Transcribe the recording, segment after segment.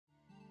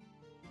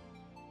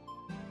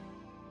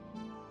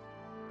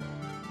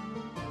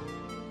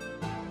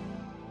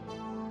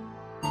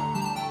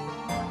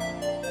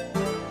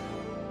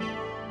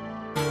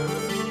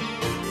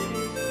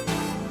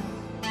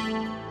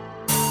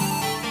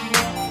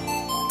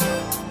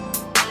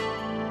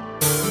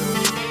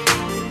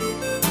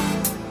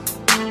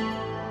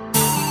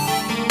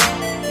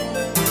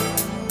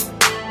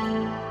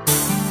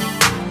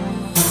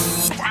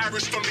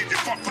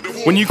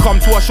When you come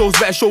to our shows,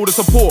 better show the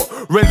support.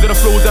 Rends of the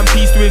flows and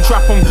peace doing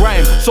trap on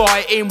grime. So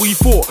I ain't what you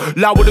thought.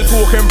 Loud with the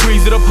talk and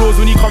praise of the applause.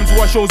 When you come to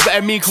our shows,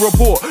 better make a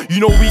report. You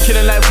know we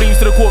killing like flames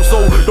to the corpse,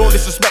 so don't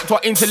disrespect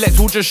our intellect.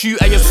 We'll just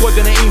shoot at your squad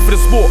and aim for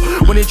the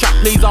sport. When the track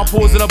plays, I'll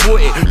pause and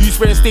abort it. You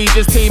spreading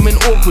stages, tame and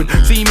awkward.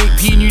 So you make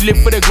P and you live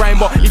for the grind,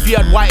 but if you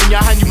had white in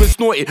your hand, you would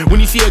snort it. When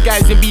you see a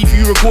guys in beef,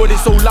 you record it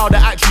so loud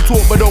that actually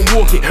talk but don't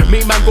walk it.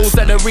 Make man goes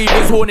at the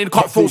ravens, haunted,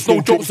 cutthroats, no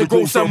jokes, and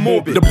gross and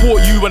morbid.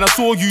 Deport you when I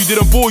saw you,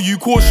 didn't bore you,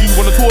 course you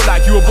wanna talk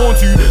like you were born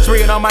to.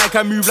 Spraying on mic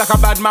and move like a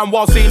bad man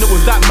while saying it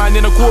was that man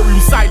in a courtroom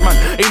side man.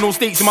 Ain't no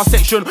stakes in my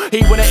section.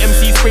 Hate when the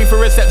MC spray for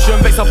reception.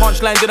 Vex a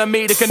punchline, then I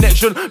made a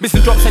connection.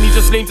 Missing drops and he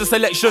just lame to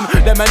selection.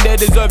 Them man there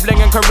deserve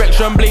leng and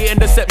correction. Blatant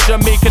deception,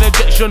 make an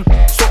ejection.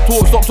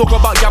 Stop talk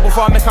about gab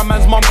before I make a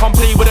man's mum come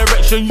play with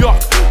erection. Yuck,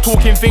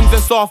 talking things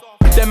and stuff.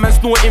 Them man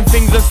snorting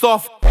things and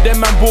stuff. Them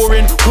man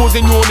boring,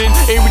 causing yawning.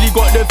 Ain't really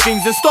got the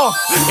things and stuff.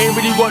 Ain't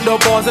really got the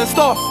bars and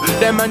stuff.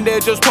 Them man there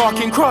just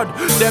talking crud.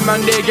 Them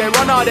man there get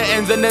run out the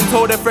ends and then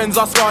told their friends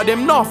I scarred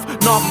them. Nuff.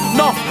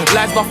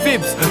 Lies my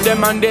fibs.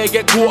 Them man there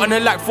get caught on a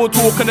lack for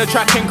talk on the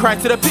track and cry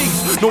to the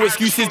pigs. No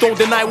excuses, don't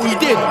deny what you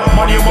did.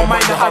 Money on my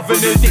mind, I have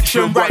an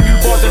addiction. Write new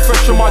bars and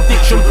fresh on my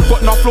diction.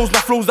 Got enough flows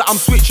that I'm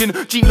switching.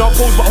 Jeep not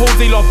pose but hoes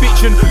they love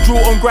bitching. Draw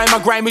on grind, my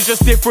grime is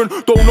just different.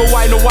 Don't know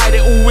why they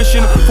all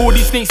wishing for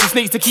these snakes and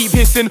snakes to keep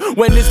hissing.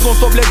 When it's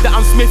non-stop leg that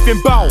I'm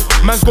smithing. Bow,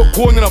 man's got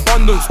corn in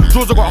abundance.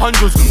 Draws I got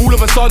hundreds, all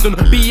of a sudden.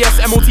 BS,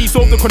 MOT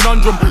solved the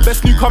conundrum.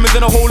 Best newcomers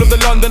in the whole of the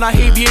London. I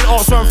hate being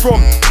asked where I'm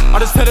from. I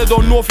just tell her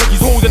don't north like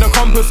he's holding a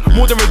compass.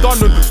 More than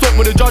redundant, stop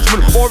with the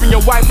judgment. Or in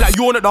your wife like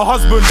you're not the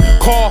husband.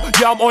 Car,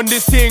 yeah I'm on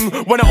this thing.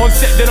 When I'm on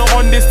set then I'm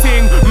on this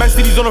thing. Man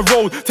said he's on the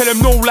road, tell him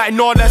no like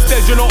nah that's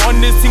dead. You're not on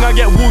this thing. I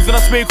get wolves and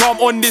I spray I'm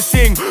on this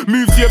thing.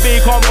 Move to your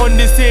bake, I'm on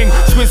this thing.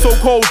 Squintz so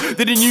cold,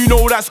 didn't you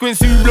know that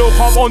Squintz you blow?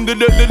 I'm on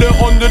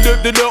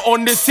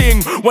on this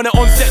thing. When I'm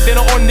on set then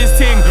I'm on this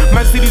thing.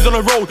 Man said he's on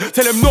the road,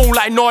 tell him no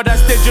like nah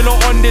that's dead. You're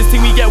not on this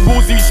thing. We get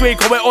wolves and we sway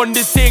cause we're on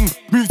this thing.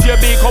 Move to your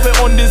bake, cause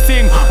we're on this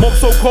thing. Mob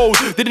so cold,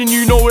 didn't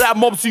you know that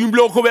mob soon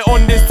blow cause we're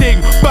on this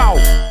thing.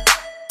 Bow.